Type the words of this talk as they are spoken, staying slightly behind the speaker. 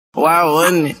Why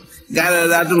wouldn't it? Got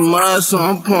it out the mud, so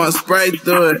I'm pouring Sprite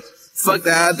through it. Fucked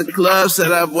her out the club, said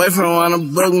her boyfriend wanna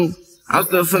book me. I'm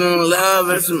still feeling love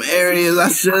in some areas I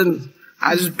shouldn't.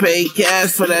 I just paid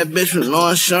cash for that bitch with no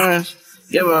insurance.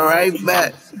 Give her right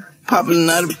back. Pop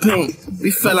another pink.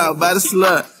 We fell out by the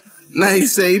slut. Now he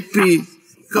say he pee.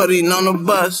 Codeine on the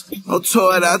bus. No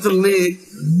tore it out the league.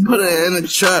 Put her in the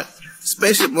truck.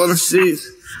 Spaceship on the seats.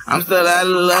 I'm still out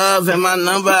of love and my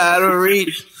number out of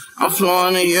reach. I'm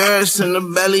flowing the earth in the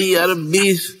belly of the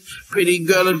beast. Pretty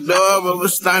girl adorable, but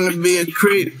starting to be a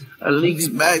creep. A leaks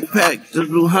backpack,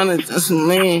 just blew hundreds and some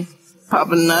lean.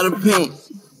 Pop another pink,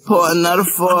 pour another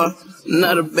four.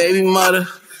 Another baby mother,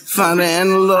 found her in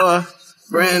the Lord.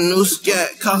 Brand new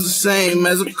scat, cost the same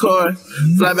as a chord.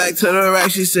 Fly back to the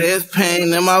rack, she said it's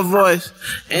pain in my voice.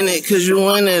 Ain't it cause you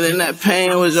win it and that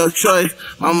pain was your choice.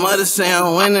 My mother say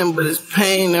I'm winning, but it's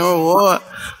pain and reward.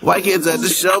 White kids at the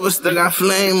show, but still got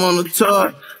flame on the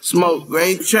tour. Smoke,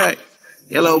 great track,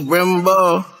 yellow brim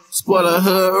ball. Sport a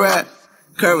hood rat,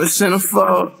 curve a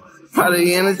centerfold.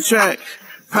 Probably in the track,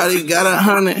 probably got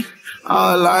 100.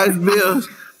 All large bills,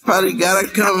 probably got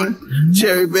it coming.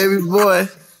 Cherry baby boy.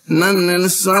 Nothing in the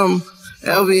summer,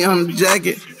 LV on the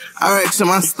jacket, RX in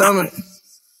my stomach.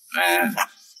 Man,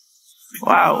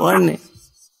 why wasn't it?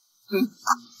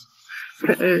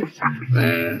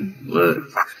 Man, look,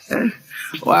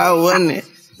 why wasn't it?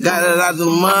 Got it out the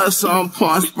mud, so I'm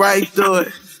pouring Sprite through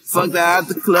it. Fucked her out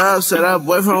the club, said her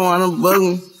boyfriend wanna book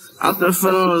me. I'm still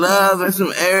feeling love in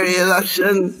some areas I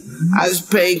shouldn't. I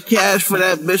just paid cash for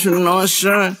that bitch with no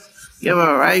insurance. Give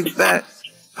her right back,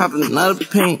 pop another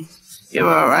pink. Give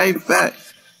her right back,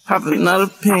 pop another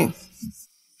pink.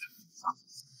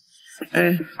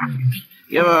 Hey,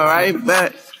 give her right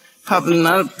back, pop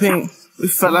another pink. We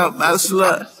fell out by the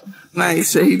slut. Now he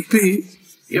say he pee.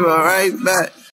 Give her right back.